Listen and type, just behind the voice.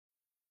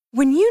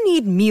When you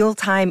need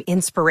mealtime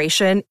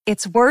inspiration,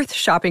 it's worth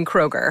shopping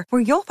Kroger,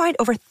 where you'll find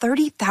over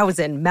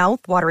 30,000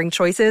 mouth-watering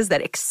choices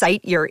that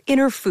excite your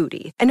inner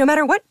foodie. And no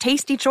matter what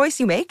tasty choice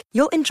you make,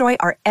 you'll enjoy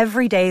our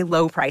everyday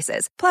low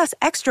prices, plus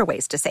extra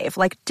ways to save,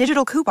 like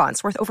digital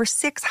coupons worth over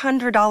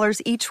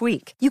 $600 each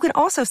week. You can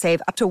also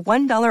save up to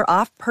 $1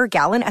 off per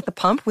gallon at the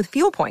pump with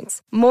fuel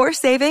points. More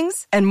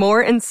savings and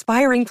more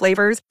inspiring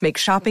flavors make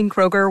shopping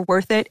Kroger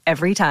worth it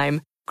every time.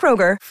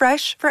 Kroger,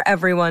 fresh for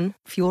everyone.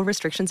 Fuel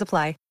restrictions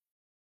apply.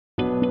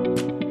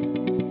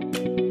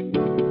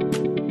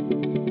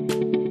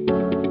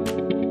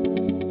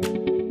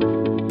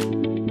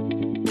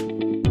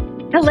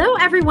 Hello,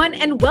 everyone,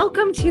 and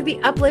welcome to the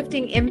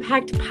Uplifting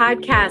Impact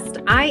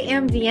Podcast. I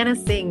am Deanna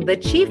Singh, the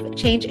Chief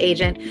Change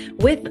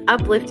Agent with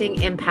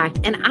Uplifting Impact,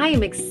 and I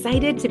am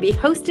excited to be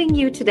hosting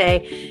you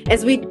today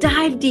as we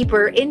dive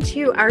deeper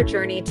into our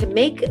journey to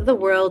make the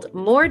world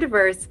more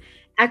diverse,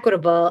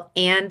 equitable,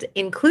 and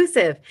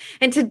inclusive.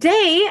 And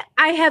today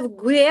I have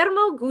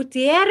Guillermo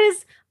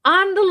Gutierrez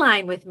on the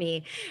line with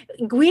me.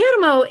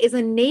 Guillermo is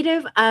a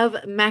native of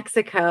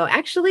Mexico,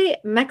 actually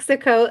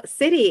Mexico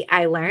City,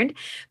 I learned,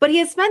 but he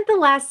has spent the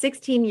last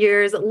 16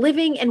 years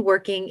living and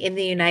working in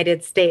the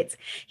United States.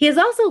 He has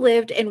also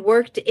lived and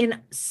worked in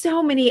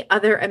so many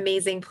other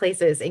amazing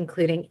places,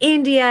 including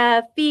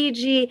India,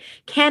 Fiji,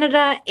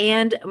 Canada,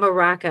 and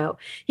Morocco.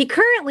 He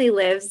currently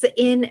lives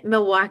in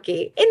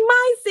Milwaukee, in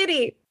my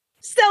city.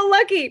 So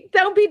lucky.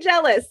 Don't be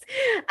jealous.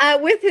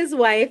 With his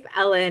wife,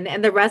 Ellen,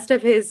 and the rest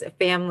of his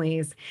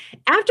families.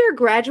 After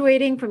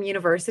graduating from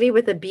university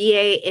with a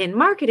BA in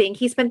marketing,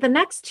 he spent the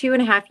next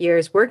 2.5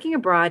 years working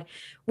abroad,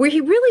 where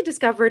he really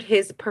discovered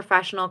his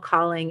professional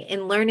calling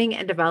in learning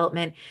and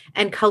development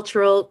and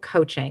cultural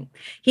coaching.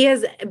 He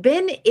has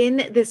been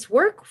in this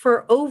work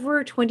for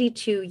over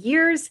 22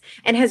 years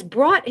and has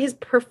brought his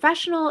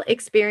professional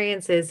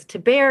experiences to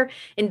bear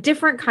in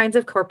different kinds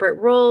of corporate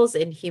roles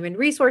in human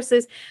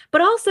resources,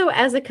 but also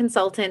as a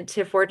consultant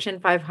to Fortune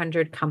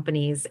 500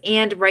 companies.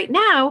 And right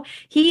now,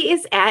 he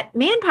is at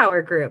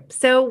Manpower Group.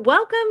 So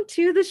welcome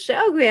to the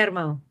show,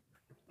 Guillermo.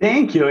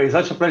 Thank you. It's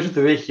such a pleasure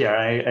to be here.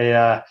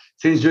 I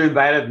since you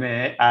invited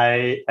me,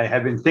 I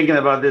have been thinking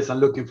about this and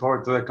looking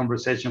forward to the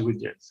conversation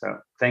with you. So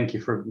thank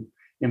you for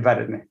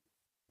inviting me.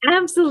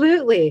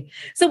 Absolutely.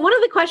 So one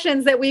of the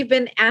questions that we've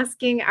been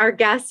asking our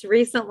guests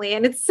recently,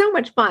 and it's so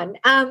much fun,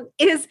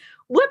 is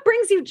what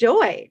brings you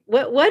joy?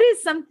 What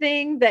is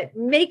something that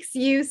makes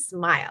you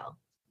smile?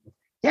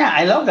 Yeah,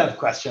 I love that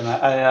question. There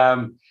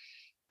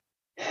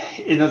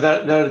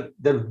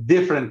are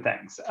different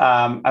things.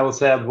 I will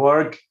say at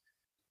work,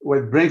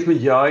 what brings me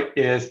joy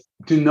is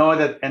to know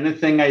that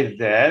anything I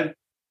did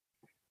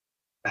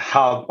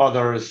help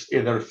others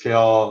either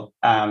feel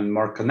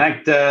more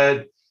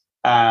connected,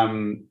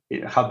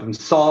 help them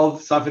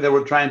solve something they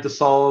were trying to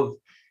solve,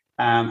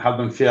 help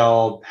them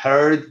feel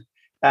heard,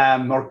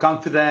 more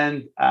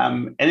confident,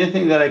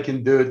 anything that I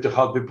can do to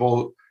help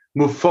people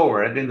move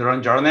forward in their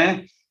own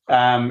journey.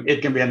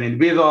 It can be an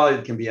individual,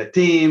 it can be a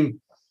team.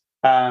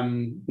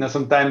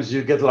 Sometimes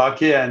you get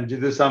lucky and you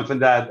do something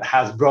that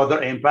has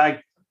broader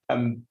impact.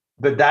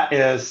 But that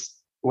is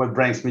what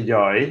brings me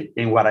joy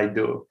in what I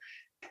do.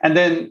 And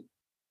then,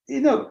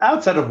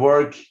 outside of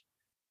work,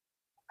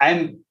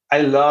 I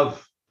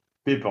love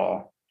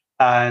people,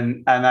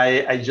 and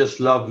I just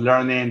love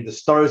learning the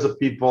stories of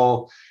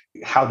people,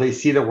 how they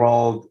see the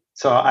world.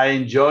 So I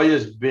enjoy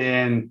just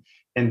being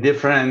in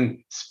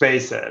different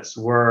spaces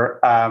where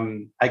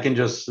I can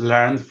just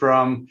learn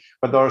from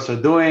what others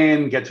are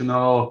doing, get to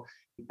know,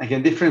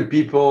 again, different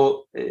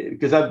people,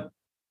 because that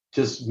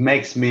just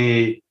makes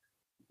me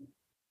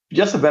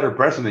just a better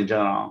person in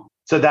general.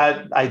 So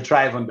that I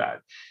thrive on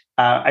that.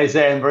 I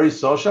say I'm very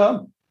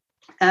social,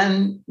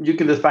 and you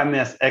can define me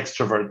as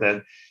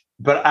extroverted,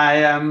 but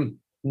I am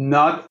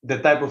not the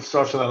type of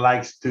social that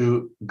likes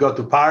to go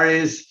to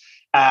parties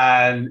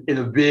and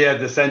be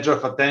at the center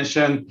of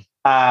attention.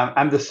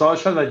 I'm the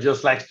social that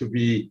just likes to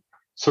be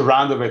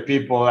surrounded by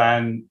people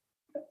and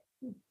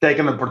take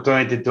an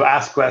opportunity to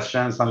ask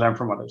questions and learn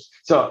from others.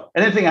 So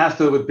anything that has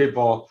to do with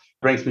people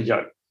brings me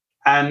joy.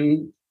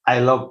 And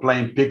I love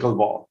playing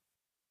pickleball.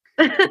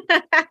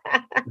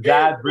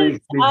 That brings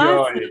me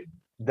awesome. joy.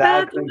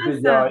 That brings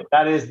me joy.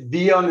 That is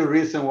the only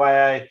reason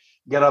why I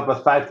get up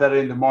at 5:30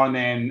 in the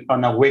morning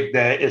on a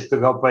weekday is to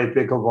go play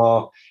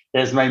pickleball.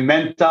 It's my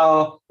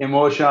mental,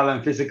 emotional,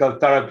 and physical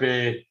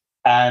therapy.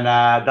 And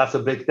that's a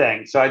big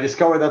thing. So I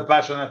discovered that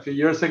passion a few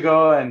years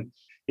ago. And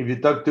if you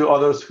talk to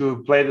others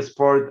who play the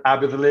sport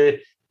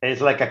avidly,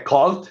 it's like a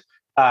cult.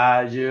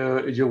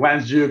 You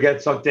once you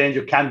get sucked in,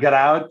 you can't get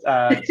out.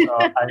 So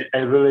I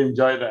really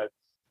enjoy that.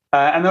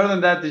 And other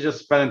than that, it's just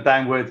spending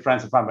time with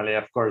friends and family,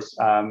 of course.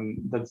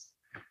 That's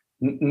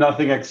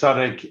nothing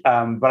exotic,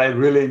 but I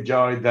really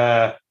enjoy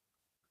the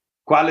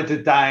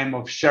quality time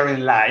of sharing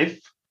life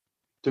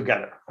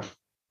together.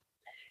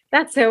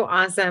 That's so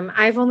awesome.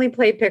 I've only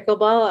played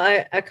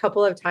pickleball a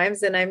couple of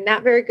times and I'm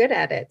not very good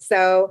at it.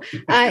 So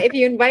if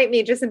you invite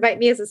me, just invite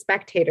me as a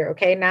spectator,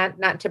 okay?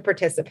 Not to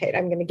participate.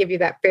 I'm going to give you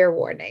that fair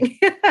warning.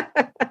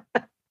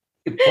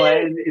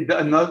 Playing,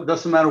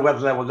 doesn't matter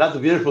what level. That's the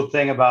beautiful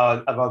thing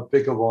about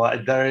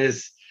pickleball. There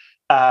is,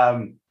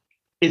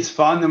 it's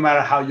fun no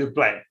matter how you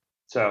play.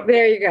 So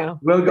there you go.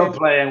 We'll go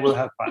play and we'll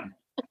have fun.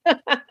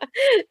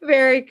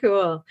 Very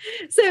cool.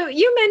 So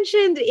you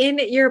mentioned in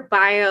your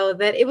bio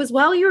that it was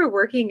while you were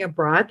working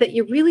abroad that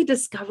you really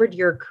discovered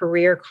your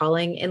career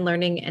calling in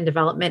learning and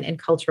development and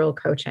cultural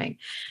coaching.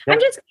 Yep.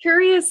 I'm just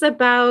curious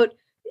about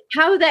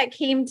how that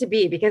came to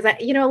be, because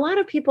a lot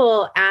of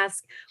people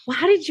ask, well,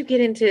 how did you get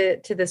into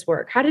this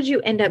work? How did you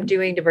end up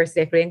doing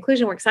diversity, equity,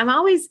 inclusion work? So I'm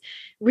always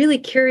really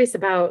curious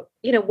about,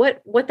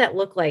 what that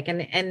looked like.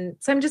 And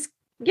so I'm just,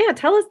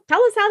 tell us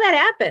how that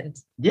happened.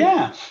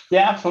 Yeah,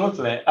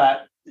 absolutely.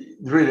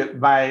 Really,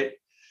 my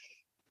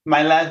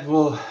life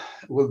will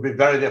be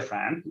very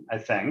different, I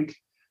think,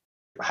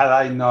 had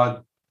I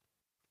not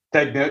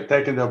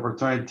taken the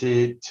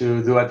opportunity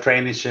to do a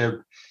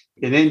traineeship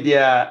in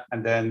India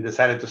and then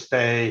decided to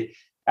stay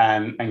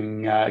and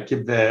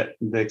keep the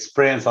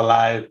experience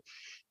alive.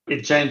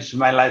 It changed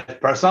my life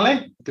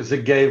personally because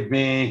it got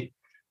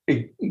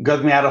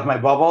me out of my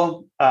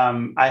bubble.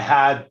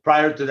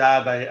 Prior to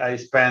that, I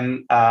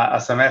spent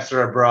a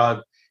semester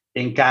abroad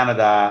in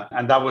Canada,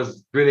 and that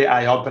was really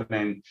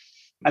eye-opening.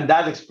 And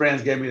that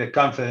experience gave me the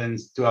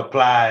confidence to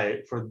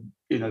apply for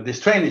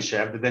this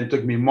traineeship that then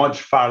took me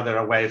much farther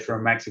away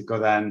from Mexico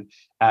than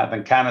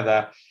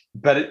Canada.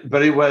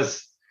 But it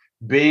was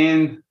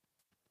being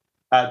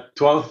a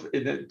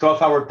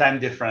 12-hour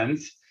time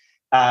difference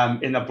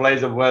in a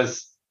place that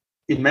was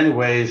in many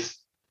ways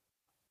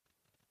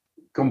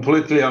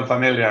completely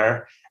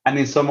unfamiliar, and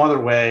in some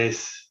other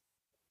ways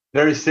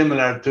very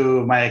similar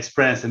to my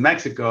experience in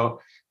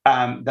Mexico.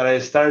 That I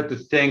started to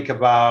think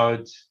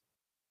about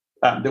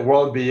the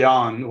world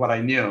beyond what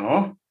I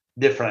knew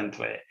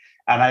differently.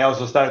 And I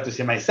also started to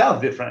see myself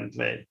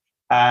differently.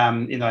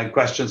 I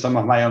questioned some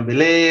of my own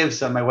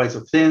beliefs and my ways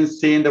of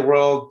seeing the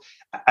world.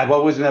 I've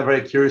always been a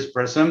very curious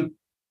person,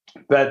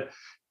 but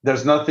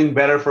there's nothing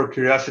better for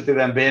curiosity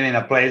than being in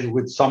a place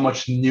with so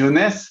much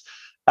newness.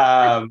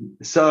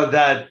 So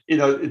that,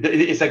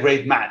 it's a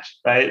great match,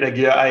 right? Like,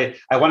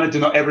 I wanted to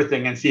know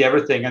everything and see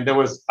everything. And there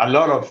was a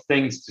lot of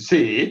things to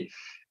see.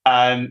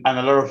 And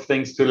a lot of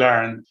things to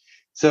learn.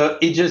 So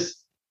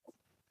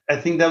I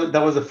think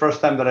that was the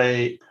first time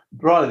that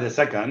probably the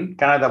second,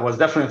 Canada was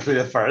definitely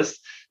the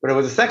first, but it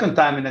was the second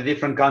time in a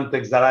different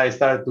context that I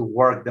started to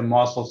work the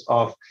muscles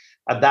of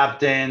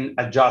adapting,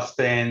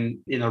 adjusting,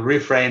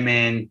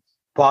 reframing,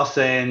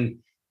 pausing,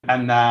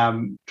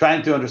 and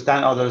trying to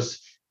understand others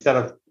instead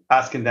of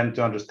asking them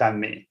to understand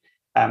me.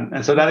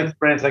 And so that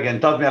experience, again,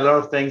 taught me a lot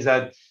of things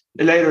that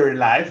later in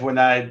life, when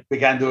I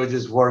began doing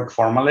this work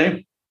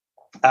formally,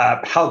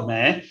 helped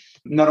me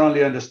not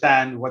only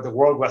understand what the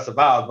world was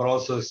about, but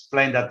also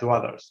explain that to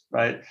others,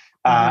 right?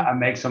 And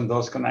make some of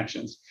those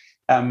connections.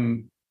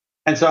 And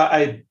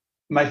so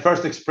my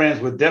first experience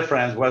with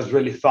difference was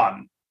really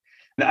fun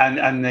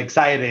and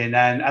exciting.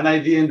 And I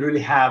didn't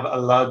really have a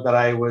lot that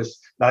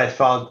I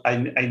felt I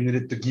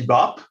needed to give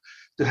up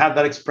to have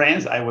that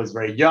experience. I was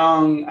very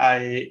young.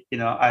 I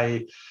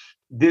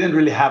didn't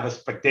really have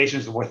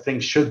expectations of what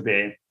things should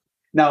be.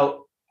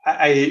 Now,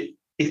 it's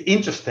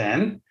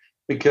interesting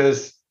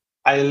because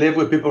I live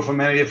with people from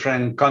many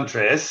different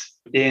countries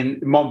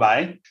in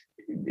Mumbai.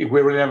 We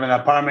were living in an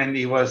apartment.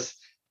 It was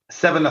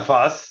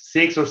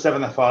 6 or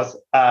 7 of us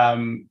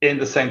in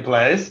the same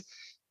place.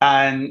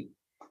 And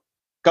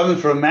coming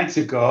from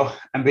Mexico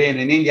and being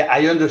in India,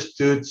 I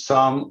understood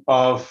some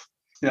of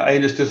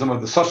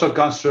the social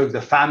construct,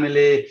 the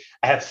family.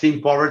 I have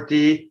seen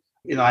poverty.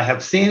 I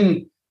have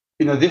seen,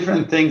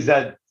 different things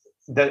that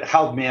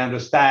helped me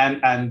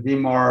understand and be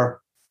more,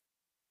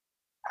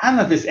 I don't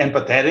know if it's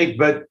empathetic,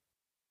 but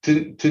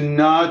to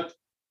not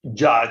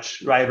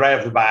judge right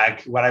off the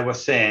back what I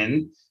was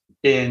saying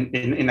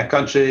in a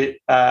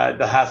country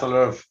that has a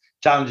lot of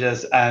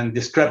challenges and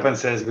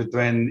discrepancies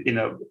between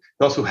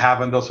those who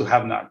have and those who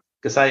have not.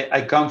 Because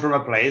I come from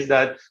a place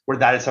where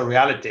that is a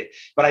reality.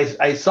 But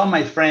I saw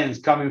my friends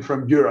coming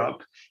from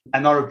Europe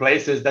and other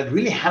places that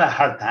really had a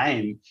hard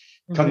time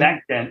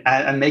connecting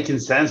and making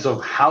sense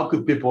of how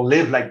could people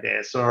live like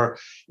this, or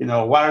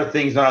why are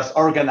things not as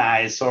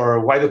organized, or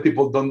why are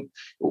people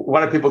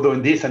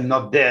doing this and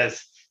not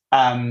this.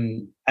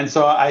 And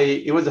so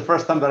it was the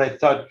first time that I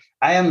thought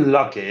I am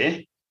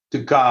lucky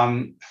to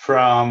come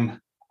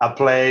from a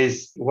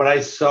place where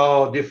I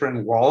saw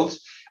different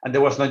worlds, and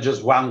there was not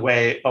just one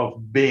way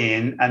of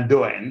being and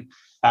doing.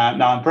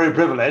 Now I'm pretty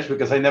privileged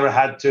because I never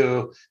had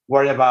to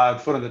worry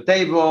about food on the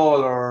table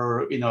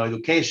or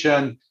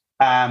education.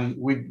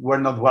 We were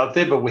not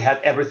wealthy, but we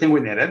had everything we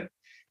needed.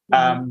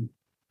 And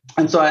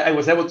so I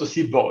was able to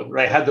see both,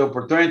 right? I had the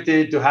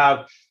opportunity to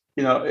have,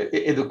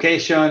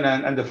 education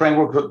and the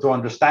framework to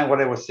understand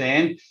what I was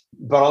saying,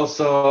 but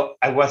also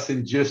I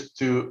wasn't used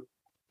to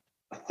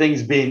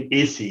things being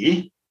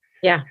easy.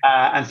 Yeah.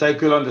 And so I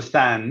could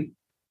understand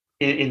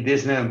in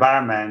this new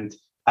environment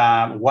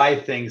why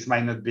things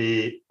might not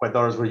be what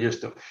others were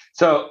used to.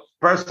 So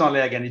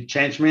personally, again, it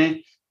changed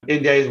me.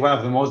 India is one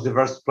of the most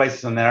diverse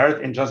places on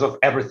earth in terms of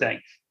everything.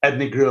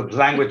 ethnic groups,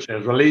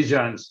 languages,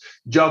 religions,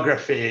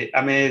 geography.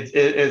 I mean,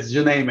 it's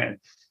you name it.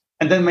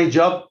 And then my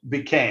job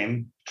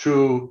became,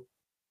 through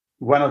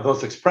one of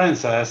those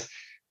experiences,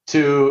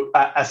 to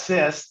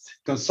assist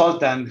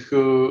consultants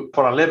who,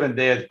 for a living,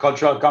 did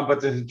cultural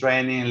competency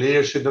training,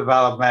 leadership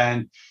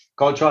development,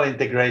 cultural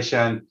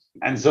integration.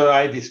 And so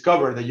I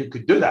discovered that you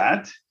could do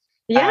that.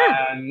 Yeah.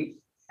 And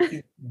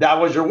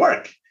that was your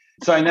work.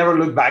 So I never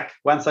looked back.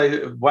 Once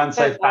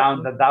I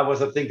found that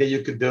was a thing that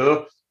you could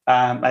do,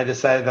 I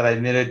decided that I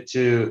needed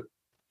to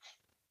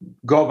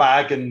go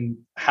back and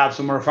have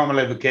some more formal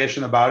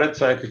education about it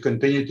so I could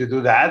continue to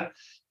do that.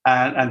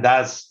 And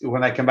that's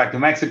when I came back to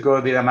Mexico,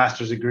 did a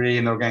master's degree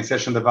in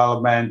organization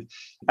development,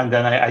 and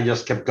then I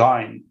just kept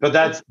going. But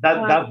that's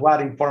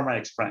what informed my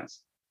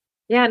experience.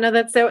 Yeah, no,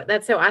 that's so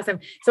awesome.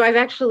 So I've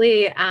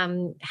actually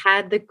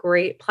had the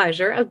great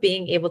pleasure of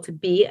being able to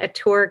be a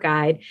tour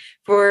guide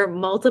for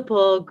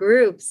multiple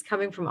groups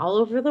coming from all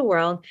over the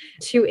world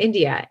to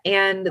India.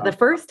 And the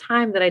first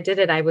time that I did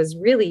it, I was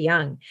really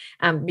young,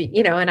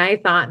 and I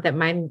thought that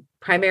my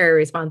primary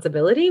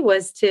responsibility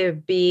was to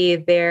be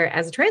there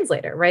as a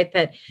translator, right?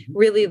 That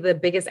really the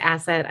biggest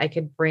asset I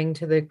could bring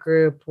to the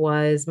group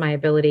was my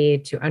ability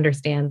to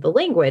understand the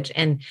language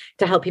and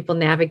to help people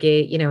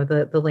navigate,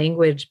 the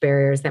language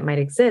barriers that might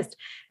exist.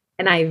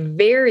 And I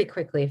very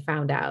quickly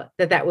found out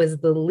that was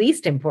the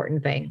least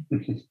important thing.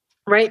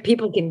 Right?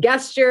 People can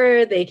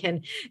gesture, they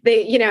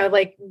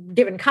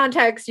given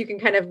context, you can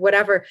kind of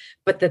whatever,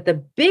 but that the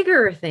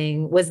bigger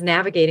thing was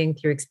navigating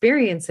through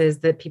experiences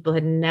that people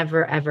had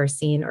never, ever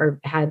seen or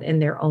had in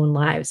their own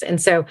lives.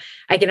 And so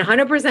I can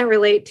 100%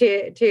 relate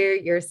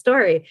to your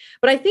story,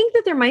 but I think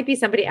that there might be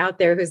somebody out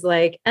there who's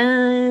like,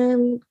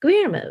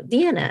 Guillermo,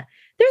 Diana,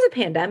 there's a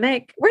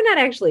pandemic. We're not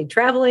actually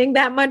traveling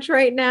that much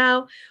right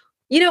now.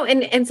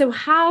 And so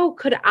how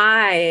could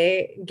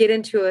I get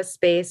into a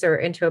space or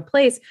into a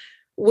place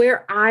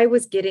where I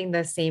was getting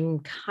the same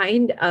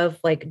kind of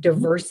like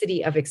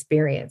diversity of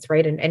experience,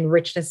 right? And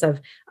richness of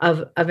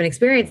an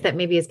experience that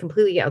maybe is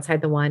completely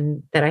outside the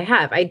one that I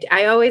have.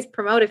 I always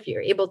promote, if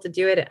you're able to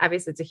do it,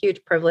 obviously it's a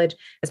huge privilege,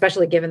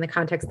 especially given the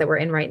context that we're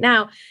in right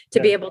now, to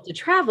be able to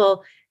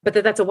travel, but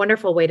that's a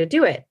wonderful way to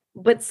do it.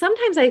 But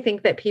sometimes I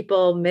think that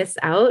people miss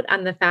out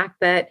on the fact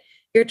that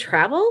your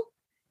travel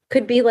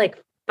could be like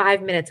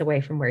 5 minutes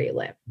away from where you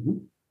live.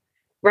 Mm-hmm.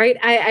 Right.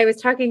 I was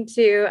talking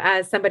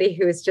to somebody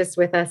who was just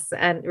with us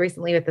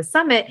recently with the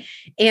summit.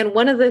 And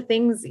one of the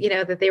things,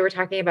 that they were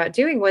talking about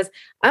doing was,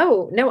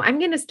 oh, no, I'm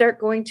going to start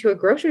going to a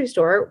grocery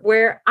store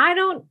where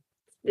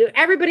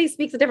everybody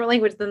speaks a different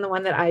language than the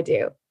one that I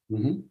do.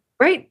 Mm-hmm.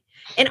 Right.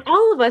 And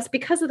all of us,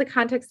 because of the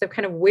context of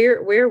kind of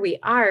where we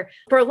are,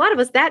 for a lot of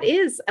us, that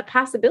is a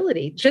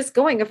possibility. Just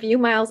going a few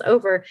miles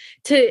over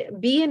to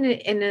be in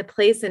a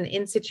place and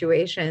in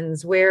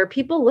situations where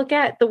people look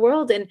at the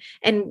world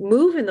and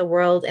move in the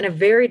world in a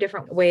very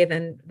different way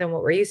than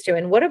what we're used to.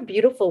 And what a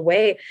beautiful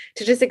way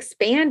to just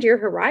expand your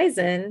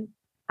horizon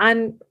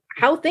on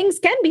how things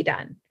can be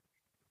done.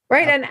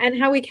 Right. And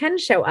how we can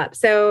show up.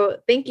 So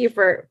thank you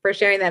for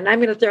sharing that. And I'm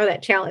going to throw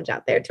that challenge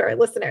out there to our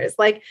listeners.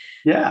 Think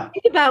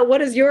about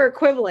what is your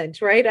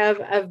equivalent, right,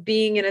 of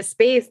being in a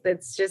space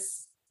that's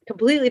just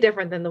completely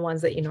different than the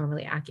ones that you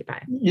normally occupy.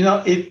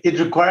 It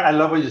requires, I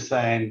love what you're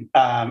saying.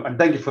 And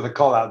thank you for the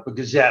call out,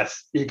 because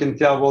yes, you can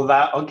tell,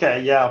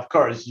 of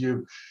course,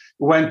 you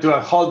went to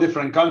a whole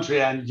different country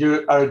and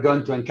you are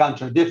going to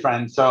encounter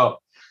different. So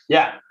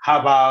yeah, how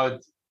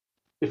about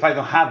if I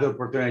don't have the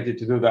opportunity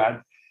to do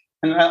that?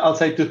 And I'll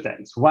say two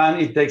things. One,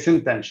 it takes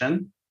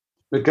intention,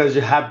 because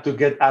you have to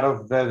get out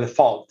of the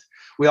default.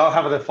 We all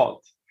have a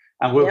default,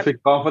 and we'll feel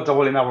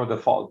comfortable in our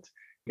default.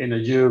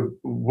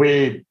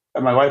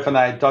 My wife and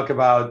I talk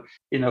about,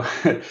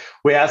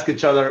 we ask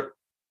each other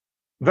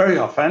very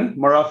often,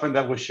 more often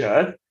than we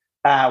should,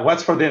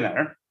 what's for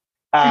dinner?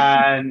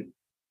 And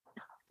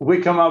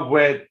we come up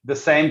with the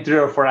same 3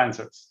 or 4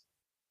 answers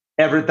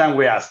every time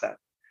we ask that.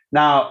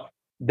 Now,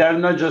 they're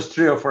not just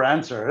 3 or 4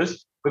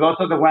 answers, but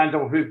also the ones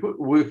that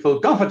we feel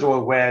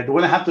comfortable with.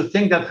 We don't have to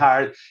think that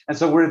hard. And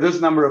so we reduce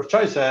the number of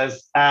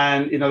choices,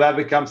 and that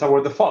becomes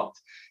our default.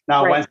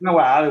 Now, once in a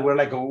while,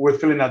 we're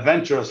feeling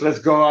adventurous. Let's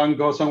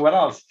go somewhere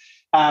else.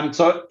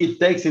 So it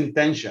takes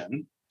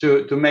intention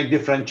to make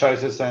different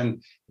choices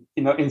and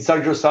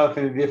insert yourself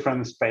in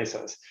different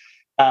spaces.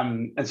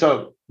 And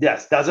so,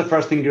 yes, that's the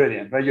first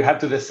ingredient, right? You have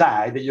to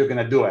decide that you're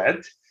going to do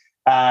it.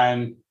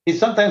 And it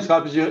sometimes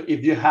helps you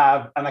if you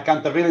have an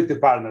accountability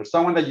partner,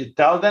 someone that you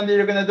tell them that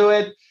you're going to do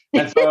it.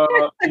 And so,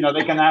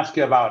 they can ask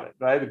you about it,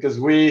 right? Because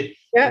we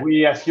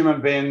as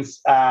human beings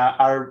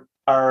are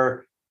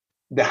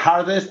the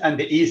hardest and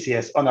the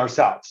easiest on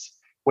ourselves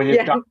when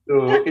it comes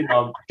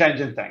to,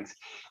 changing things.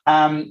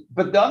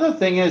 But the other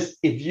thing is,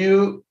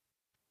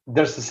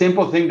 there's a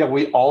simple thing that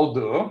we all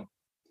do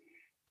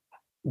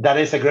that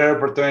is a great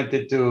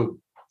opportunity to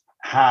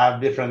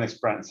have different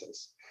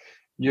experiences.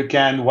 You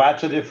can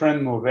watch a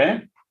different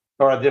movie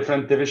or a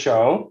different TV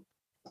show.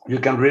 You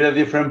can read a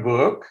different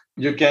book.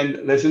 You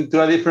can listen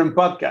to a different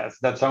podcast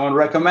that someone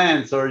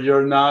recommends or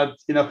you're not,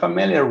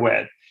 familiar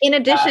with. In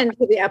addition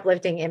to the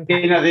uplifting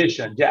impact. In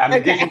addition, yeah. In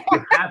Okay. addition,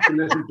 you have to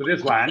listen to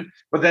this one,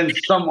 but then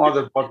some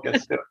other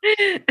podcasts too.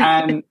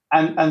 And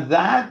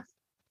that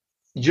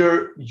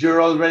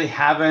you're already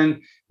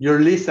you're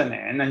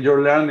listening and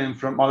you're learning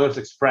from others'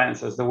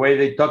 experiences, the way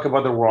they talk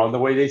about the world, the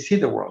way they see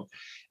the world.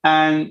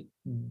 And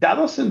that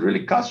doesn't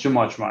really cost you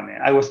much money.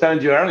 I was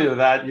telling you earlier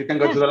that you can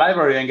go to the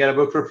library and get a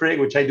book for free,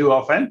 which I do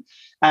often.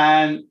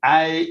 And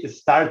I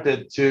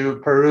started to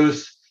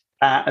peruse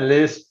a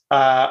list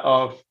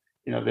of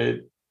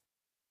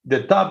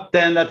the top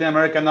 10 Latin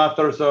American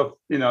authors of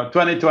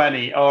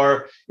 2020,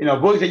 or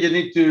books that you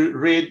need to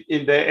read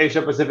in the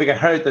Asia Pacific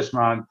Heritage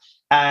Month,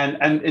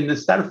 and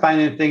start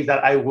finding things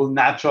that I will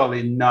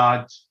naturally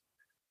not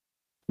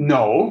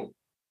know,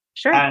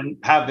 sure, and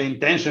have the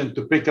intention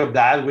to pick up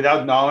that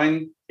without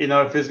knowing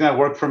if it's going to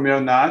work for me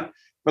or not.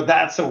 But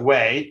that's a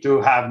way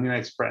to have new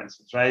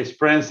experiences, right?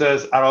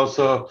 Experiences are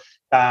also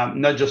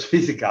not just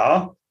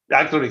physical.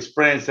 Actual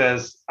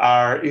experiences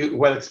are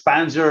what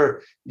expands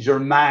your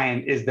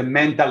mind is the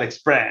mental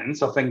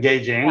experience of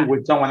engaging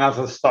with someone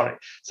else's story.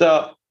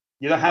 So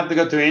you don't have to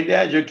go to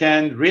India. You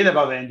can read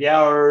about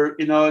India, or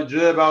read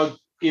about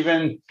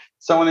even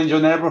someone in your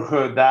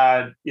neighborhood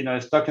that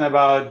is talking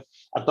about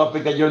a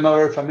topic that you're not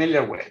very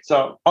familiar with.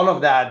 So all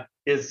of that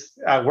is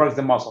works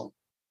the muscle.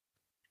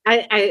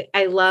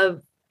 I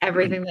love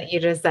everything that you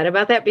just said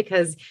about that,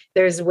 because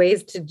there's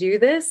ways to do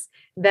this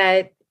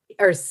that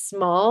are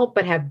small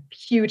but have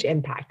huge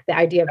impact. The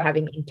idea of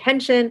having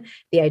intention,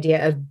 the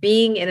idea of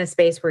being in a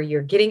space where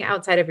you're getting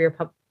outside of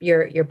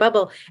your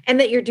bubble, and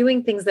that you're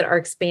doing things that are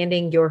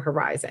expanding your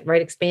horizon,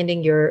 right?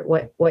 Expanding your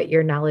what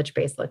your knowledge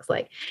base looks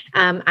like.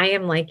 I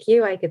am like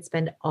you. I could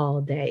spend all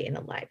day in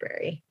a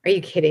library. Are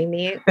you kidding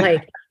me?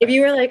 Like, if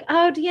you were like,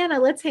 "Oh,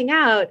 Deanna, let's hang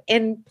out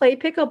and play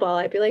pickleball,"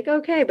 I'd be like,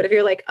 "Okay." But if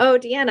you're like, "Oh,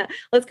 Deanna,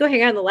 let's go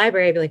hang out in the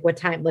library," I'd be like, "What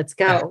time? Let's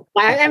go."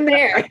 I'm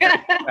there.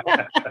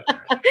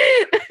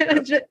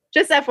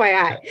 Just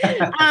FYI.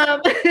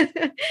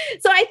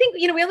 So I think,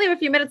 we only have a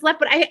few minutes left,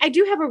 but I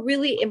do have a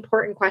really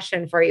important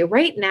question for you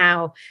right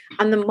now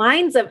on the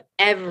minds of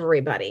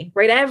everybody,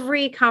 right?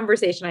 Every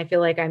conversation I feel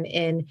like I'm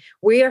in,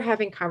 we are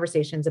having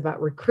conversations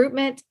about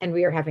recruitment, and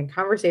we are having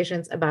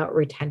conversations about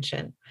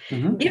retention.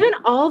 Mm-hmm. Given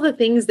all the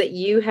things that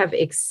you have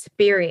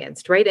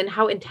experienced, right? And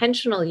how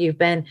intentional you've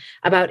been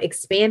about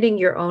expanding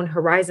your own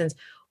horizons,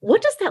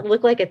 what does that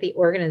look like at the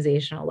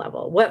organizational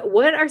level?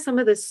 What are some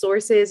of the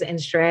sources and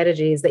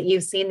strategies that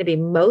you've seen to be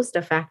most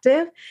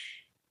effective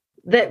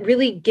that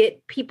really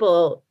get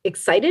people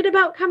excited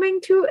about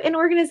coming to an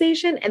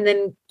organization, and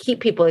then keep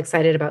people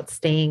excited about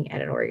staying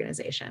at an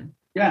organization?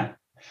 Yeah,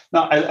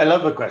 no, I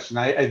love the question.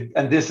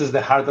 And this is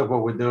the heart of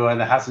what we do,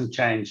 and it hasn't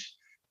changed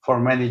for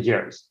many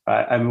years.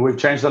 I mean, we've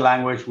changed the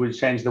language, we've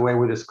changed the way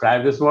we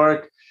describe this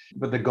work,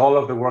 but the goal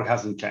of the work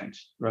hasn't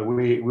changed. Right?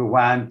 We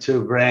want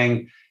to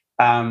bring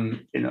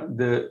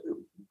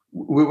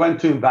we want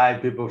to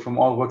invite people from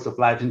all walks of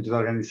life into the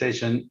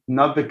organization,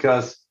 not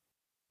because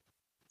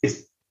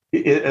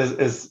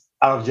it's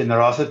out of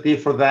generosity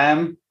for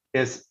them,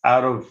 it's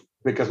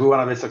because we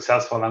want to be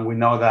successful, and we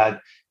know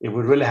that if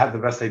we really have the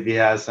best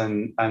ideas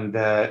and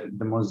the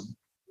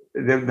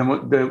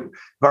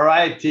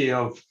variety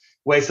of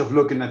ways of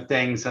looking at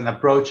things and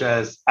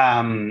approaches,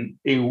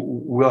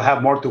 we'll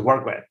have more to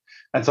work with.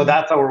 And so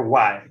that's our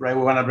why, right?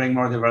 We want to bring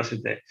more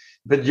diversity.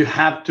 But you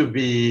have to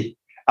be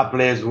a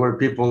place where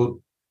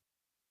people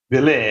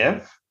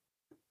believe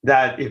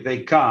that if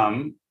they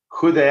come,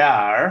 who they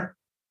are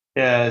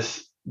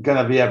is going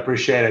to be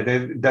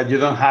appreciated, that you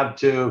don't have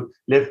to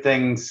live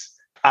things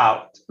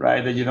out,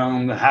 right? That you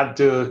don't have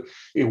to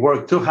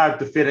work too hard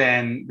to fit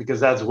in, because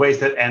that's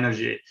wasted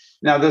energy.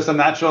 Now, there's a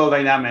natural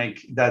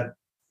dynamic that,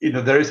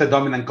 there is a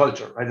dominant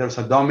culture, right? There's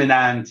a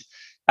dominant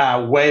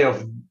way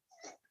of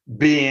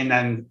being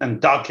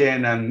and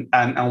talking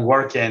and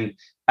working.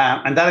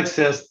 And that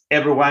exists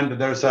everywhere that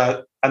there's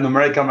a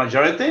numerical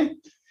majority.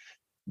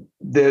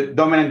 The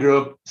dominant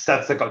group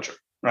sets the culture,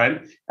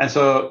 right? And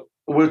so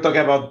we were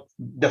talking about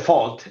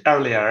default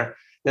earlier.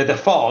 The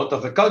default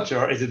of the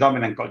culture is the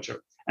dominant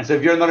culture. And so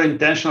if you're not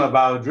intentional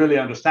about really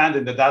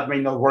understanding that may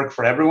not work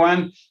for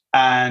everyone,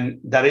 and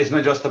that is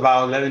not just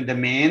about letting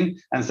them in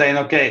and saying,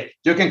 okay,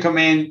 you can come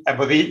in,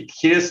 but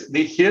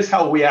here's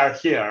how we are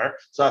here.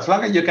 So as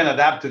long as you can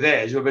adapt to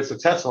this, you'll be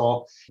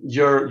successful.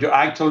 You're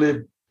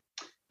actually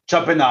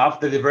chopping off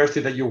the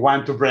diversity that you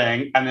want to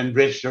bring and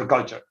enrich your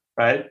culture,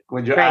 right?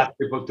 When you ask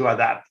people to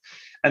adapt.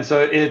 And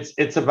so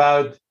it's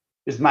about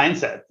this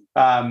mindset.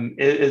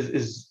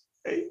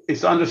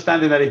 It's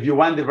understanding that if you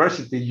want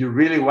diversity, you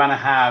really want to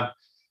have,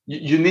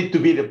 you need to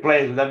be the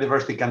place where that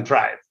diversity can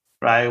thrive,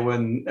 right?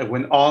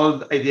 When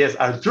all ideas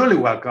are truly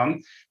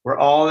welcome, where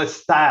all the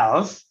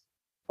styles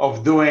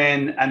of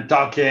doing and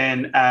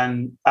talking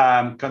and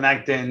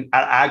connecting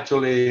are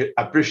actually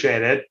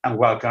appreciated and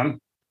welcome.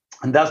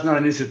 And that's not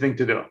an easy thing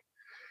to do.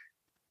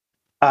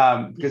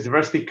 Because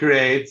diversity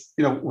creates,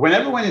 when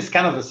everyone is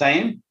kind of the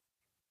same,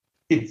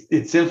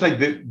 it seems like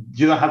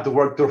you don't have to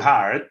work too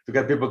hard to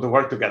get people to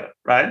work together,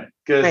 right?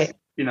 Because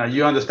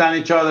you understand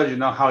each other, you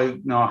know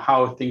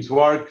how things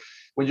work.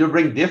 when you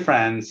bring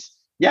difference,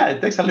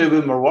 it takes a little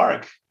bit more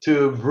work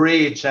to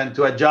bridge and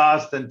to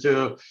adjust and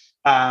to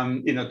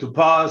to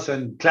pause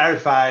and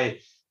clarify.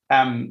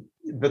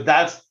 But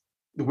that's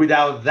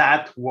without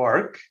that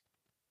work,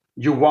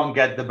 you won't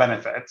get the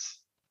benefits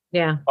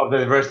of the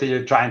diversity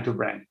you're trying to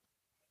bring.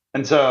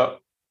 And so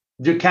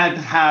you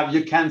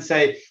can't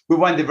say we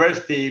want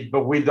diversity,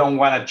 but we don't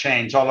want to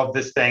change all of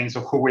these things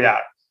of who we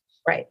are.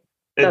 Right.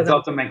 It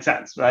doesn't make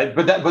sense, right?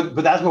 But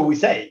that's what we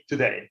say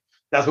today.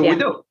 That's what we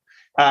do.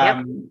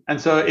 And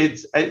so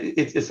it's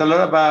a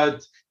lot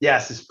about,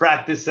 it's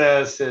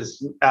practices,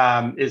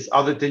 is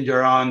auditing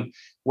your own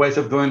ways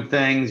of doing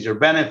things, your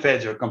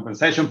benefits, your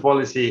compensation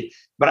policy.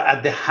 But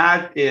at the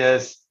heart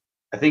is,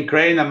 I think,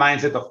 creating a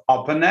mindset of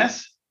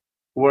openness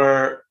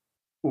where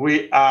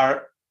we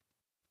are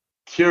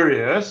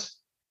curious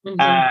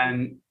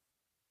and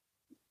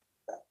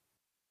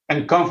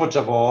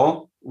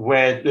comfortable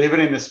with living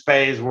in a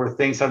space where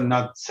things are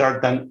not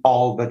certain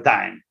all the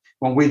time.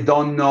 When we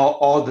don't know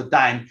all the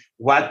time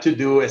what to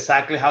do,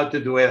 exactly how to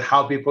do it,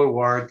 how people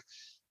work.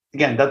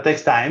 Again, that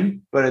takes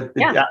time, but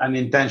it's an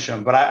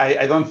intention. But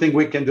I don't think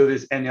we can do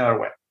this any other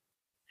way.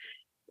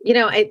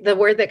 The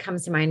word that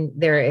comes to mind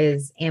there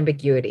is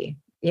ambiguity.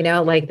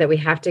 Like that we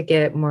have to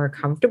get more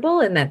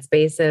comfortable in that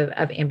space of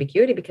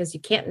ambiguity, because you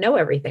can't know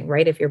everything,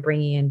 right? If you're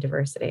bringing in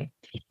diversity.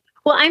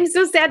 Well, I'm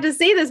so sad to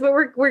say this, but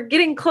we're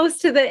getting close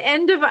to the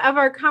end of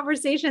our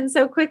conversation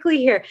so quickly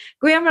here.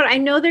 Guillermo, I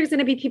know there's going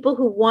to be people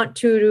who want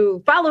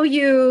to follow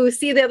you,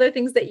 see the other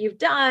things that you've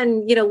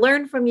done,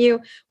 learn from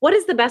you. What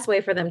is the best way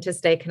for them to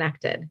stay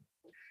connected?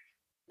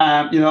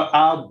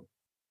 LinkedIn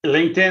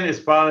is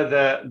probably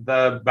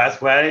the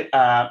best way.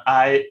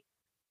 I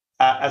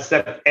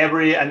accept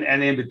every and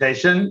any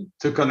invitation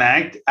to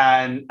connect,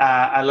 and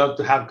I love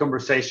to have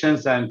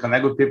conversations and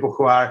connect with people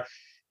who are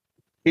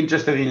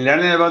interested in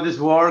learning about this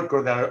work,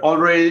 or they're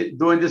already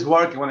doing this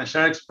work and want to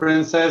share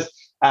experiences,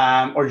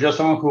 or just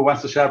someone who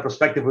wants to share a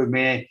perspective with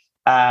me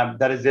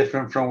that is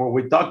different from what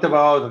we talked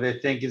about, that they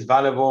think is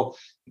valuable.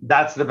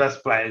 That's the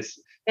best place.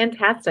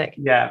 Fantastic.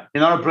 Yeah.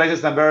 In other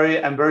places, I'm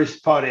very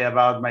spotty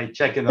about my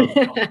checking of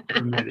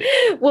community.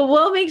 Well,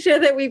 we'll make sure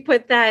that we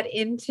put that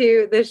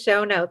into the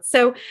show notes.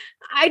 So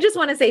I just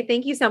want to say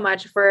thank you so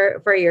much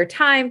for your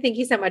time. Thank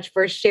you so much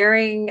for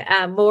sharing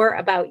more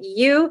about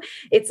you.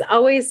 It's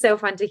always so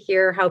fun to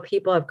hear how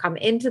people have come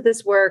into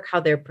this work, how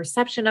their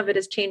perception of it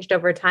has changed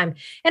over time,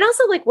 and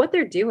also like what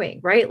they're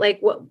doing, right? Like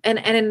what, and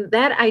in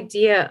that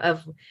idea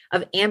of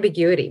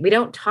ambiguity, we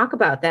don't talk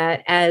about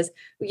that as,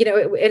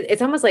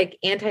 it's almost like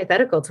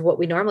antithetical to what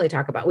we normally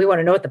talk about. We want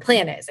to know what the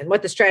plan is and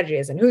what the strategy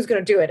is and who's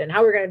going to do it and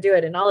how we're going to do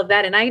it and all of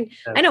that. And I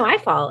know I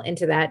fall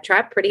into that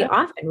trap pretty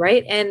often,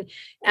 right? And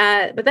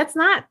but that's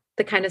not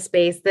the kind of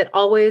space that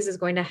always is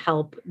going to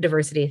help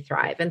diversity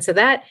thrive. And so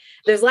that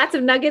there's lots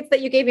of nuggets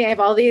that you gave me. I have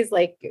all these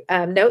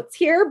notes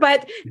here,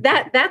 but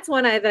that's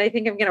one that I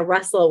think I'm going to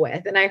wrestle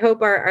with. And I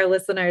hope our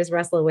listeners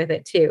wrestle with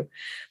it too.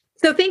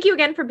 So thank you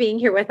again for being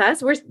here with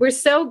us. We're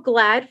so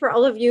glad for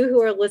all of you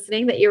who are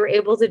listening that you were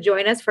able to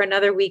join us for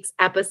another week's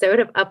episode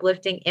of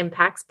Uplifting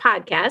Impacts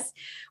podcast.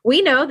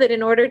 We know that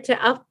in order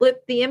to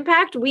uplift the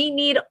impact, we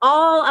need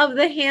all of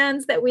the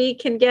hands that we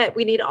can get.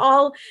 We need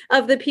all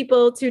of the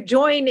people to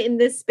join in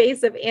this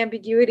space of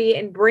ambiguity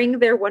and bring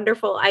their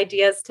wonderful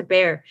ideas to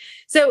bear.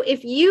 So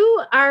if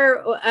you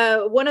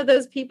are one of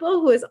those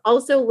people who is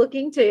also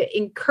looking to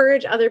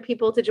encourage other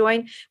people to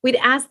join, we'd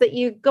ask that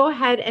you go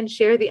ahead and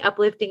share the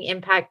Uplifting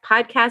Impact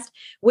podcast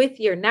with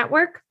your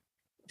network.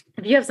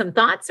 If you have some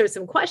thoughts or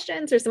some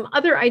questions or some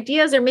other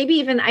ideas, or maybe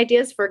even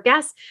ideas for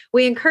guests,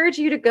 we encourage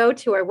you to go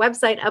to our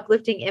website,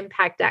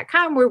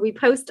 upliftingimpact.com, where we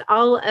post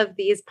all of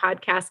these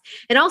podcasts,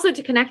 and also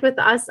to connect with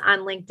us on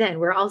LinkedIn.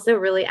 We're also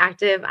really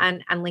active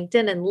on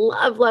LinkedIn and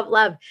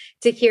love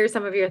to hear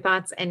some of your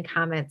thoughts and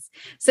comments.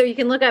 So you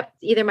can look up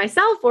either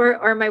myself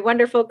or my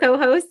wonderful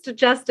co-host,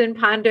 Justin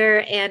Ponder,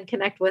 and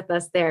connect with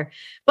us there.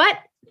 But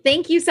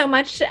thank you so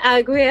much,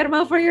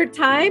 Guillermo, for your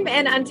time.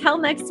 And until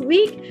next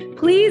week,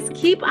 please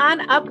keep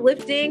on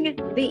uplifting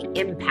the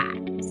impact.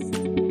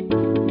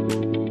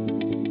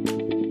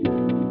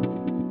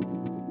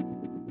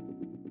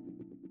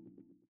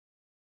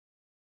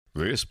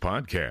 This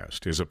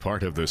podcast is a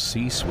part of the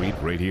C-Suite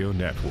Radio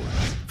Network.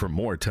 For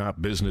more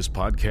top business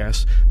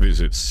podcasts,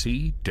 visit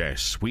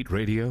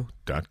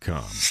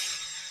c-suiteradio.com.